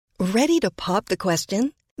Ready to pop the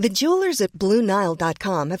question? The jewelers at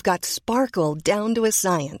BlueNile.com have got sparkle down to a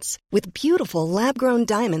science with beautiful lab-grown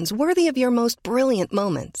diamonds worthy of your most brilliant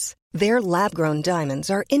moments. Their lab-grown diamonds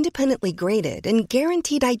are independently graded and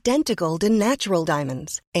guaranteed identical to natural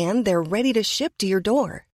diamonds, and they're ready to ship to your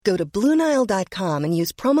door. Go to BlueNile.com and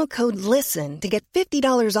use promo code LISTEN to get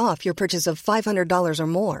 $50 off your purchase of $500 or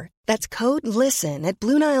more. That's code LISTEN at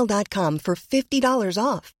BlueNile.com for $50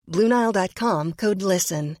 off. BlueNile.com, code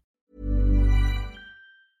LISTEN.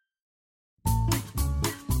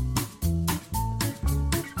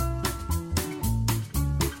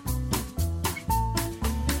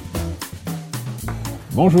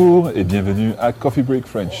 Bonjour et bienvenue à Coffee Break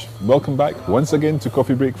French. Welcome back once again to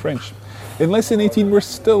Coffee Break French. In Lesson 18 we're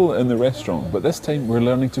still in the restaurant, but this time we're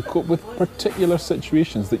learning to cope with particular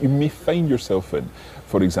situations that you may find yourself in.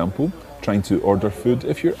 For example, trying to order food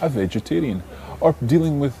if you're a vegetarian, or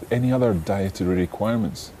dealing with any other dietary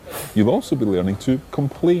requirements. You'll also be learning to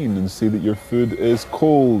complain and say that your food is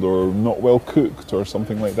cold or not well cooked or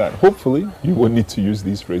something like that. Hopefully you won't need to use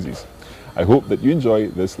these phrases. I hope that you enjoy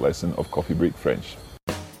this lesson of Coffee Break French.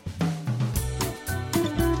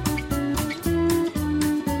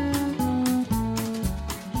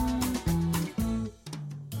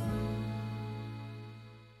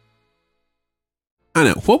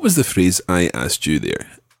 Anna, what was the phrase I asked you there?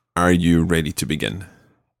 Are you ready to begin?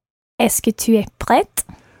 Est-ce que tu es prête?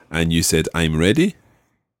 And you said, I'm ready?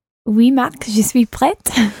 Oui, Marc, je suis prête.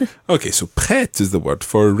 Okay, so prête is the word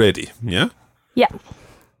for ready, yeah? Yeah.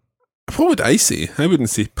 What would I say? I wouldn't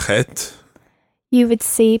say prête. You would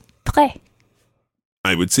say prêt.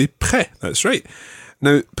 I would say prêt, that's right.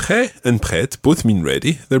 Now, prêt and prête both mean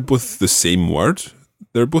ready. They're both the same word.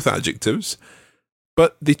 They're both adjectives.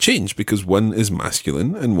 But they change because one is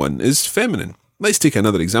masculine and one is feminine. Let's take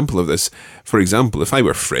another example of this. For example, if I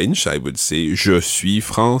were French, I would say je suis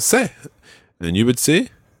français. And you would say?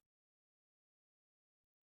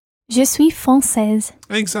 Je suis française.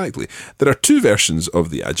 Exactly. There are two versions of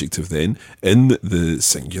the adjective then in the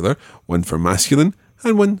singular, one for masculine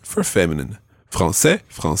and one for feminine. Français,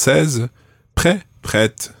 française, prêt,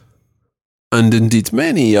 prête. And indeed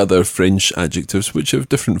many other French adjectives which have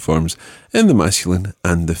different forms in the masculine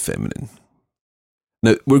and the feminine.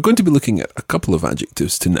 Now, we're going to be looking at a couple of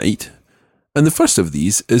adjectives tonight, and the first of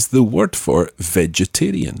these is the word for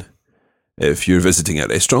vegetarian. If you're visiting a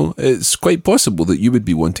restaurant, it's quite possible that you would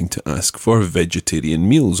be wanting to ask for vegetarian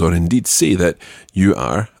meals, or indeed say that you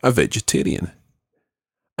are a vegetarian.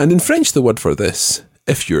 And in French, the word for this,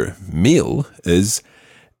 if you're male, is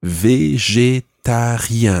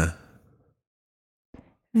végétarien.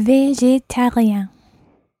 Végétarien.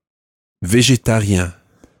 Végétarien.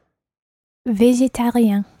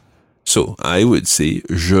 Végétarien. So, I would say,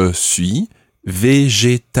 je suis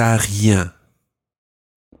végétarien.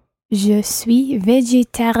 Je suis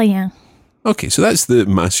végétarien. Okay, so that's the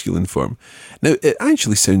masculine form. Now, it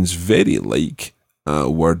actually sounds very like a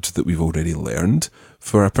word that we've already learned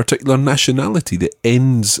for a particular nationality that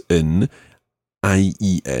ends in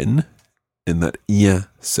IEN, in that ien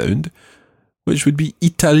sound, which would be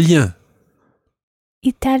Italien.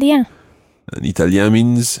 Italien. And Italien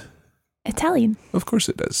means? Italian. Of course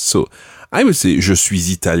it does. So I would say, je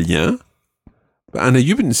suis italien. But Anna,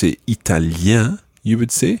 you wouldn't say italien. You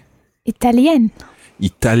would say? Italienne.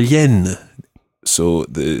 Italienne. So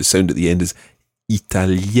the sound at the end is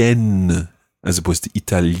italienne, as opposed to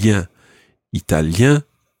italien. Italien,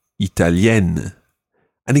 italienne.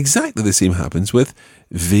 And exactly the same happens with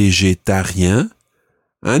végétarien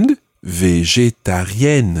and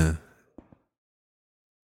végétarienne.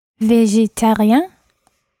 Végétarien.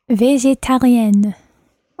 Végétarienne.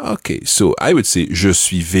 Okay, so I would say je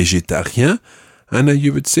suis végétarien. Anna,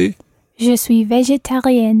 you would say? Je suis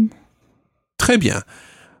végétarienne. Très bien.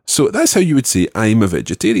 So that's how you would say I'm a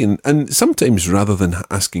vegetarian. And sometimes rather than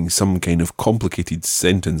asking some kind of complicated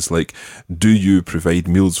sentence like, do you provide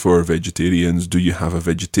meals for vegetarians? Do you have a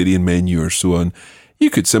vegetarian menu or so on? You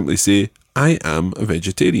could simply say, I am a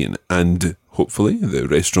vegetarian. And hopefully the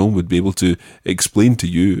restaurant would be able to explain to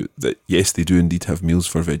you that yes, they do indeed have meals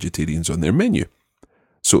for vegetarians on their menu.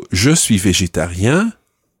 So, je suis végétarien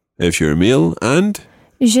if you're male and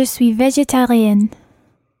Je suis végétarienne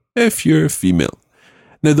if you're female.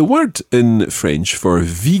 Now, the word in French for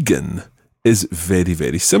vegan is very,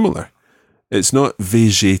 very similar. It's not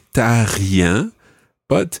végétarien,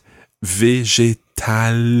 but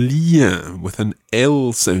végétalien with an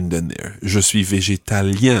L sound in there. Je suis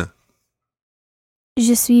végétalien.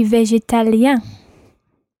 Je suis végétalien.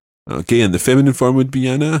 Okay, and the feminine form would be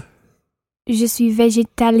Anna? Je suis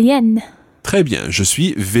végétalienne. Très bien, je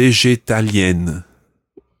suis végétalienne.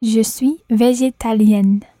 Je suis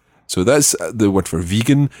végétalienne. So that's the word for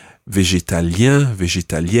vegan, végétalien,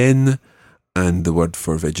 végétalienne, and the word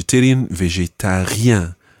for vegetarian,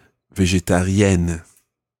 végétarien, végétarienne.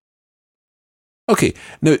 Okay,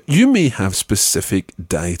 now you may have specific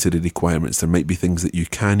dietary requirements. There might be things that you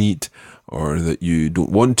can eat or that you don't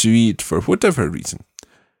want to eat for whatever reason.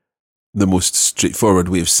 The most straightforward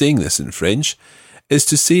way of saying this in French is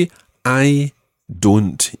to say, I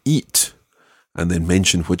don't eat, and then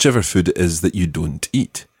mention whichever food it is that you don't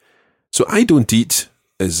eat. So I don't eat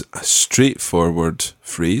is a straightforward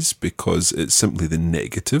phrase because it's simply the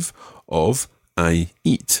negative of I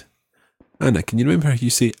eat. Anna, can you remember how you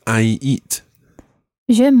say I eat?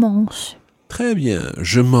 Je mange. Très bien.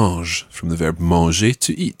 Je mange, from the verb manger,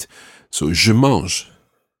 to eat. So je mange.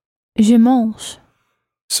 Je mange.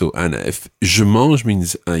 So Anna, if je mange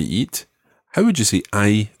means I eat, how would you say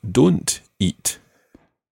I don't eat?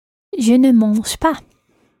 Je ne mange pas.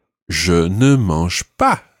 Je ne mange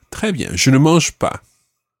pas. Très bien. Je ne mange pas.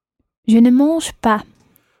 Je ne mange pas.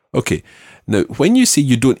 Okay. Now, when you say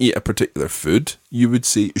you don't eat a particular food, you would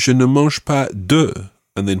say je ne mange pas de,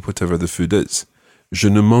 and then whatever the food is. Je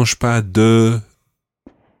ne mange pas de.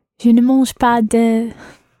 Je ne mange pas de.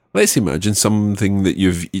 Let's imagine something that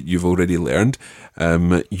you've already learned.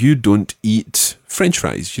 You don't eat French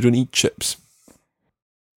fries. You don't eat chips.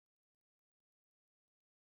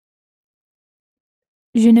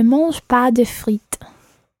 Je ne mange pas de frites.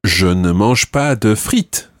 Je ne mange pas de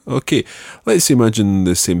frites. Okay, let's imagine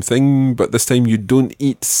the same thing, but this time you don't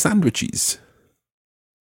eat sandwiches.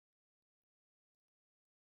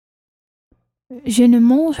 Je ne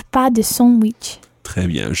mange pas de sandwich. Très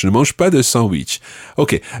bien. Je ne mange pas de sandwich.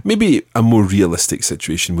 Okay, maybe a more realistic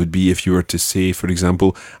situation would be if you were to say, for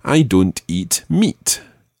example, I don't eat meat.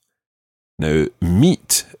 Now,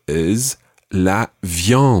 meat is la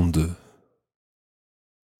viande.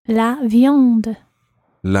 La viande.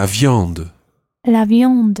 La viande. La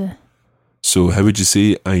viande. So, how would you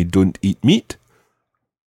say I don't eat meat?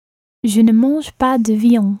 Je ne mange pas de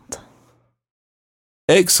viande.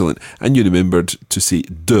 Excellent. And you remembered to say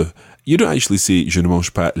de. You don't actually say je ne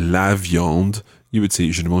mange pas la viande. You would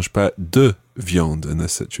say je ne mange pas de viande in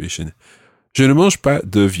this situation. Je ne mange pas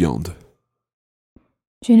de viande.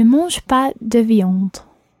 Je ne mange pas de viande.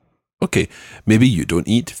 Okay, maybe you don't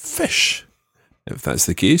eat fish. If that's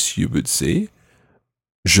the case, you would say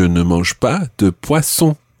je ne mange pas de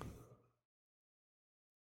poisson.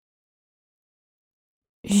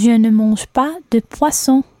 Je ne mange pas de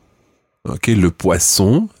poisson. Okay, le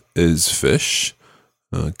poisson is fish.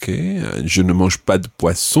 Okay, and je ne mange pas de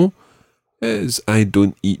poisson is I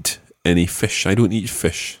don't eat any fish. I don't eat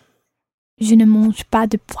fish. Je ne mange pas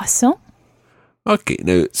de poisson. Okay,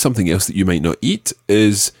 now something else that you might not eat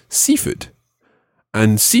is seafood.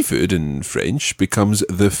 And seafood in French becomes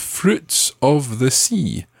the fruits of the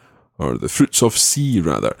sea, or the fruits of sea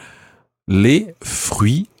rather. Les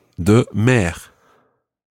fruits de mer.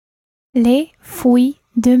 Les fruits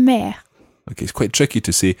de mer. Okay, it's quite tricky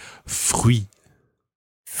to say fruits.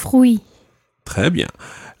 Fruits. Très bien.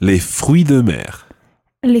 Les fruits de mer.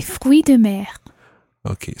 Les fruits de mer.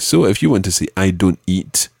 Okay, so if you want to say I don't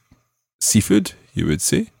eat seafood, you would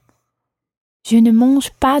say Je ne mange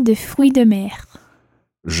pas de fruits de mer.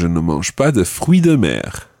 Je ne mange pas de fruits de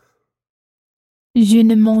mer. Je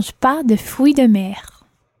ne mange pas de fruits de mer.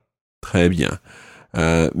 Très bien.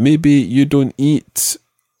 Maybe you don't eat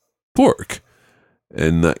pork.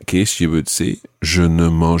 In that case, you would say je ne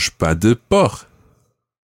mange pas de porc.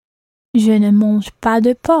 Je ne mange pas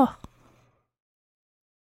de porc.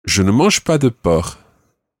 Je ne mange pas de porc.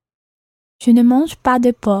 Je ne mange pas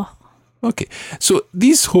de porc. Okay, so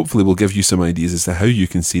these hopefully will give you some ideas as to how you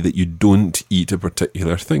can say that you don't eat a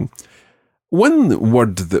particular thing. One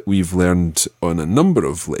word that we've learned on a number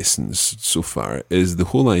of lessons so far is the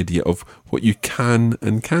whole idea of what you can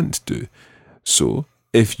and can't do. So,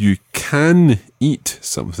 if you can eat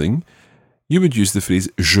something, you would use the phrase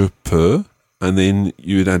je peux, and then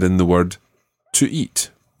you would add in the word to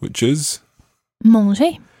eat, which is?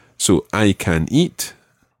 Manger. So, I can eat.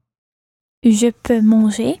 Je peux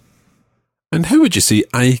manger. And how would you say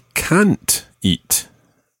I can't eat?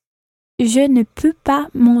 Je ne peux pas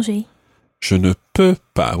manger. Je ne peux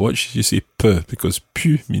pas. What should you say peux? Because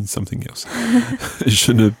pu means something else.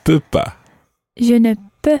 Je ne peux pas. Je ne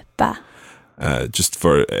peux pas. Just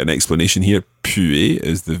for an explanation here, puer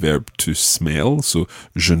is the verb to smell. So,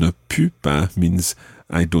 je ne pue pas means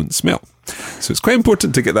I don't smell. So, it's quite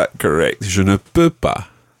important to get that correct. Je ne peux pas.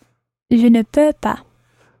 Je ne peux pas.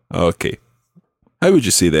 Okay. How would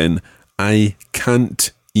you say then, I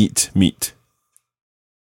can't eat meat?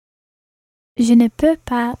 Je ne peux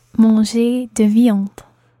pas manger de viande.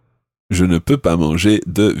 Je ne peux pas manger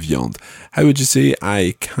de viande. How would you say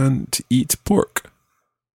I can't eat pork?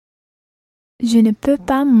 Je ne peux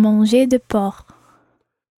pas manger de porc.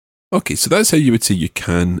 Okay, so that's how you would say you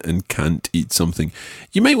can and can't eat something.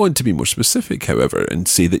 You might want to be more specific, however, and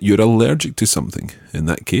say that you're allergic to something. In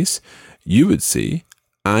that case, you would say,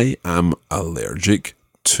 I am allergic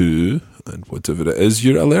to, and whatever it is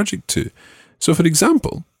you're allergic to. So, for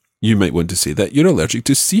example, you might want to say that you're allergic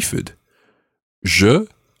to seafood. Je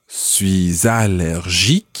suis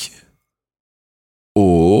allergique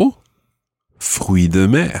aux fruits de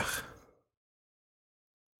mer.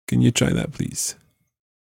 Can you try that, please?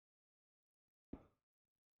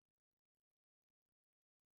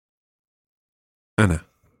 Anna.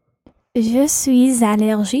 Je suis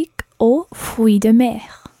allergique aux fruits de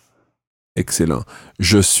mer. Excellent.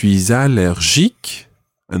 Je suis allergique,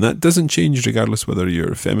 and that doesn't change regardless whether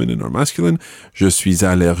you're feminine or masculine. Je suis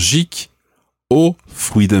allergique aux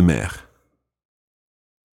fruits de mer.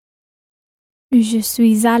 Je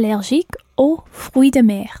suis allergique aux fruits de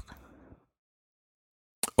mer.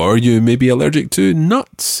 Or you may be allergic to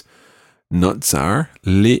nuts. Nuts are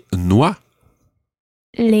les noix.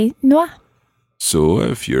 Les noix. So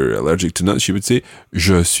if you're allergic to nuts, you would say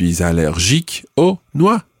Je suis allergique aux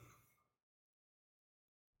noix.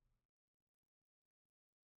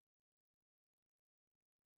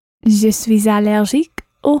 Je suis allergique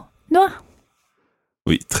aux noix.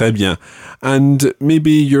 Oui, très bien. And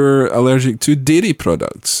maybe you're allergic to dairy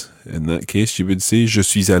products. In that case, you would say Je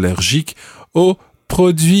suis allergique aux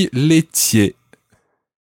produits laitiers.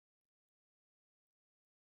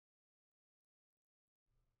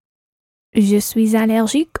 Je suis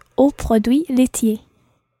allergique aux produits laitiers.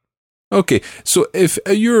 Okay, so if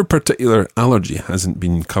your particular allergy hasn't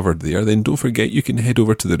been covered there, then don't forget you can head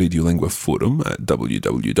over to the Radiolingua forum at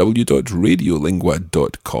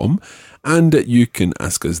www.radiolingua.com and you can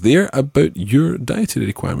ask us there about your dietary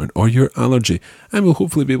requirement or your allergy, and we'll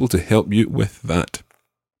hopefully be able to help you with that.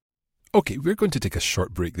 Okay, we're going to take a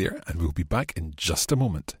short break there and we'll be back in just a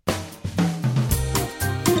moment.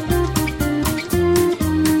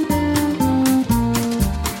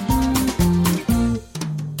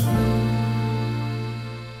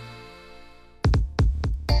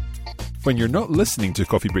 When you're not listening to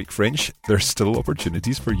Coffee Break French, there's still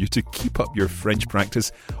opportunities for you to keep up your French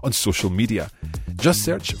practice on social media. Just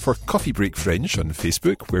search for Coffee Break French on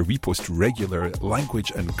Facebook, where we post regular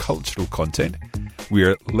language and cultural content.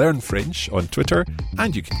 We're Learn French on Twitter,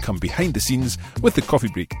 and you can come behind the scenes with the Coffee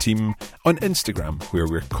Break team on Instagram, where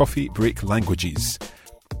we're Coffee Break Languages.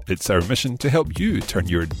 It's our mission to help you turn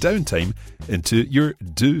your downtime into your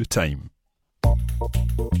do time.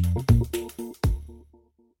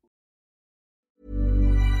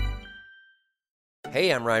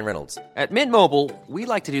 Hey, I'm Ryan Reynolds. At Mint Mobile, we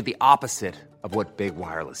like to do the opposite of what Big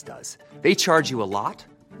Wireless does. They charge you a lot,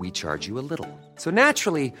 we charge you a little. So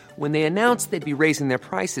naturally, when they announced they'd be raising their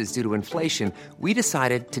prices due to inflation, we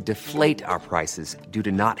decided to deflate our prices due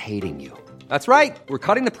to not hating you. That's right. We're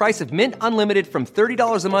cutting the price of Mint Unlimited from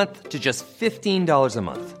 $30 a month to just $15 a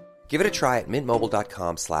month. Give it a try at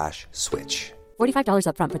mintmobile.com/switch. $45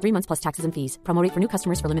 up front for 3 months plus taxes and fees. Promo rate for new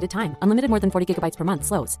customers for limited time. Unlimited more than 40 gigabytes per month.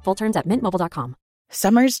 Slows full terms at mintmobile.com.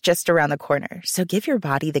 Summer's just around the corner, so give your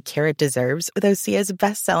body the care it deserves with Osea's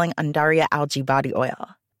best-selling Undaria Algae Body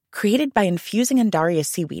Oil. Created by infusing Undaria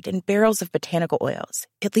seaweed in barrels of botanical oils,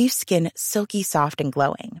 it leaves skin silky soft and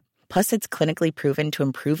glowing. Plus, it's clinically proven to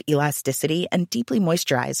improve elasticity and deeply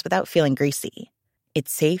moisturize without feeling greasy.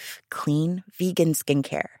 It's safe, clean, vegan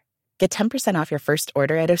skincare. Get 10% off your first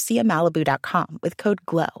order at OseaMalibu.com with code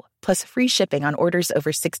GLOW, plus free shipping on orders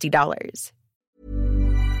over $60.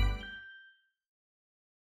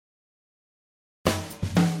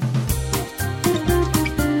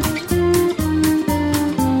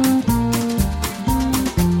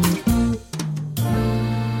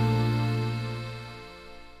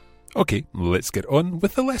 Okay, let's get on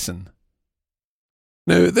with the lesson.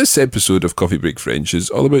 Now, this episode of Coffee Break French is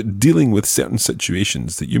all about dealing with certain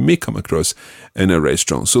situations that you may come across in a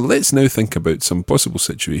restaurant. So let's now think about some possible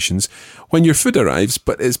situations when your food arrives,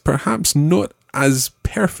 but is perhaps not as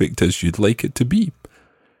perfect as you'd like it to be.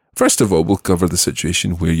 First of all, we'll cover the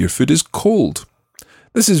situation where your food is cold.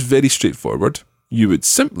 This is very straightforward. You would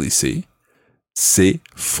simply say, c'est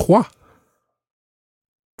froid.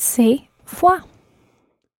 C'est froid.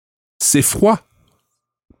 C'est froid.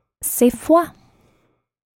 C'est froid.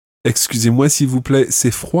 Excusez-moi s'il vous plaît,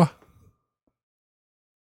 c'est froid.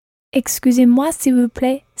 Excusez-moi s'il vous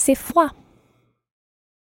plaît, c'est froid.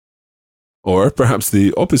 Or perhaps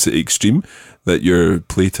the opposite extreme, that your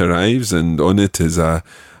plate arrives and on it is a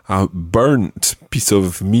burnt piece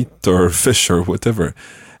of meat or fish or whatever.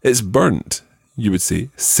 it's burnt, you would say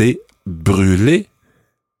c'est brûlé.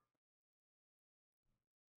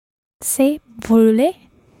 C'est brûlé.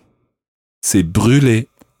 C'est brûlé.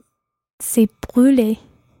 C'est brûlé.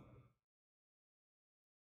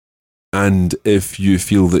 And if you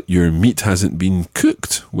feel that your meat hasn't been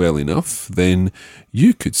cooked well enough, then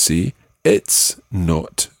you could say it's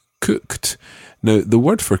not cooked. Now, the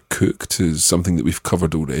word for cooked is something that we've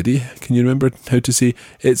covered already. Can you remember how to say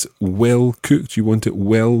it's well cooked? You want it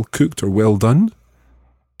well cooked or well done?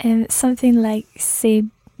 Something like c'est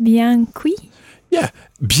bien cuit. Yeah,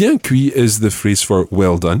 bien cuit is the phrase for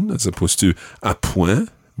well done, as opposed to à point,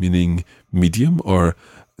 meaning medium, or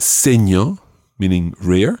saignant, meaning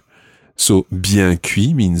rare. So bien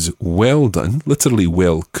cuit means well done, literally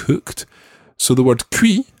well cooked. So the word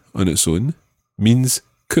cuit on its own means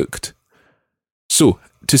cooked. So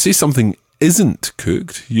to say something isn't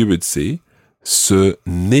cooked, you would say ce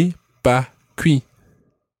n'est pas cuit.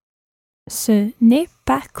 Ce n'est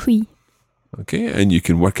pas cuit. Okay, and you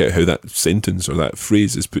can work out how that sentence or that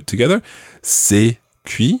phrase is put together. C'est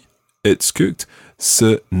cuit, it's cooked.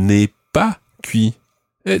 Ce n'est pas cuit,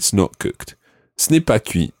 it's not cooked. Ce n'est pas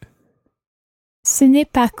cuit. Ce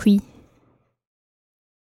n'est pas cuit.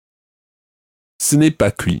 Ce n'est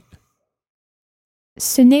pas cuit.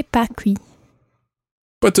 Ce n'est pas cuit.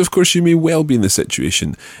 But of course, you may well be in the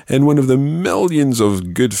situation, in one of the millions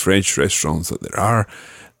of good French restaurants that there are,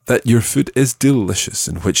 that your food is delicious,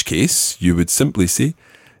 in which case you would simply say,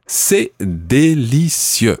 c'est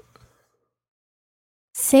délicieux.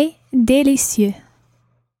 C'est délicieux.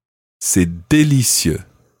 C'est délicieux.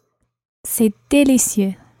 C'est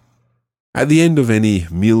délicieux. At the end of any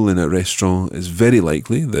meal in a restaurant, it's very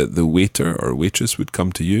likely that the waiter or waitress would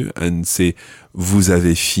come to you and say, vous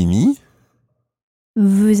avez fini?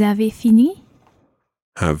 Vous avez fini?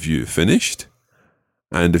 Have you finished?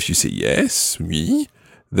 And if you say yes, oui,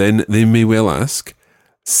 then they may well ask,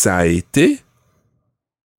 ça a été?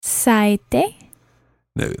 Ça a été?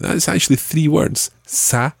 Now, that's actually 3 words.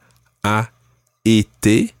 Ça a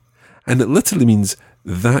été. And it literally means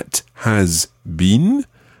that has been.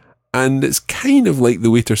 And it's kind of like the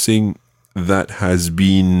waiter saying that has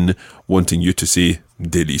been, wanting you to say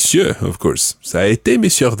délicieux, of course. Ça a été,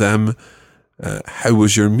 messieurs, dames. How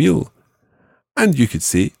was your meal? And you could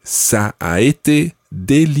say ça a été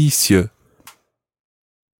délicieux.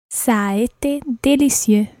 Ça a été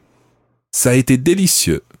délicieux. Ça a été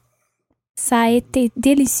délicieux. Ça a été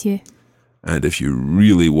délicieux. And if you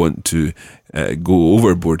really want to go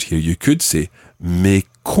overboard here, you could say mes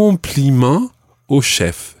compliments au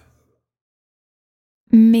chef.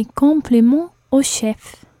 Mes compliments au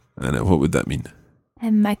chef. And what would that mean?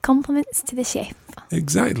 And my compliments to the chef.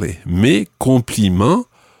 Exactly. Mes compliments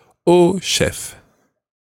au chef.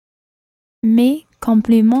 Mes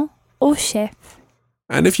compliments au chef.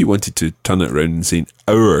 And if you wanted to turn it around and say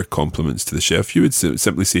our compliments to the chef, you would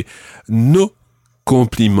simply say nos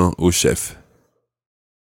compliments au chef.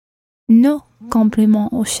 Nos compliments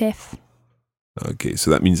au chef. Okay,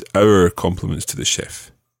 so that means our compliments to the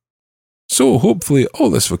chef. So hopefully all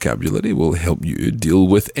this vocabulary will help you deal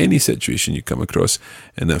with any situation you come across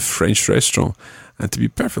in a French restaurant. And to be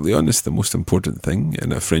perfectly honest, the most important thing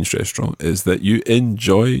in a French restaurant is that you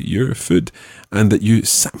enjoy your food and that you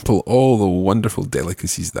sample all the wonderful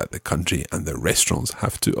delicacies that the country and the restaurants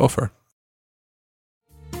have to offer.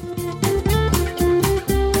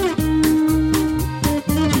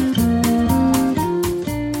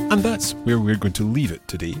 And that's where we're going to leave it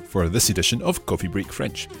today for this edition of Coffee Break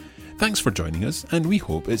French. Thanks for joining us, and we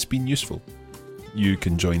hope it's been useful. You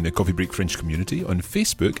can join the Coffee Break French community on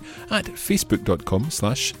Facebook at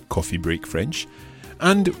facebook.com/coffeebreakfrench,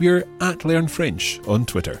 and we're at Learn French on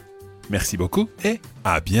Twitter. Merci beaucoup et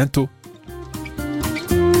à bientôt.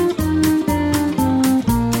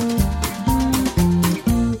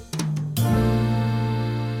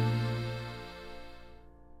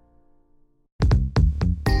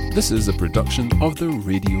 This is a production of the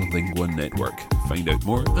Radiolingua Network. Find out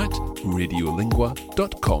more at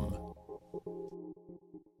radiolingua.com.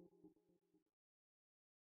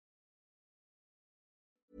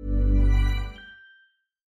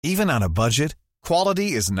 Even on a budget,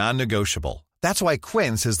 quality is non-negotiable. That's why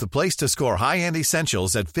Quince is the place to score high-end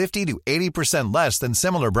essentials at 50 to 80% less than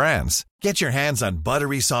similar brands. Get your hands on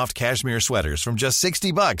buttery soft cashmere sweaters from just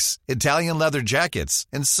 $60, Italian leather jackets,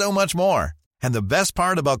 and so much more. And the best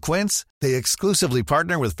part about Quince, they exclusively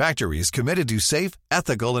partner with factories committed to safe,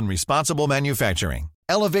 ethical, and responsible manufacturing.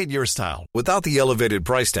 Elevate your style without the elevated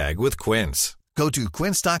price tag with Quince. Go to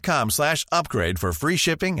quince.com/upgrade for free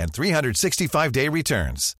shipping and 365-day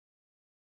returns.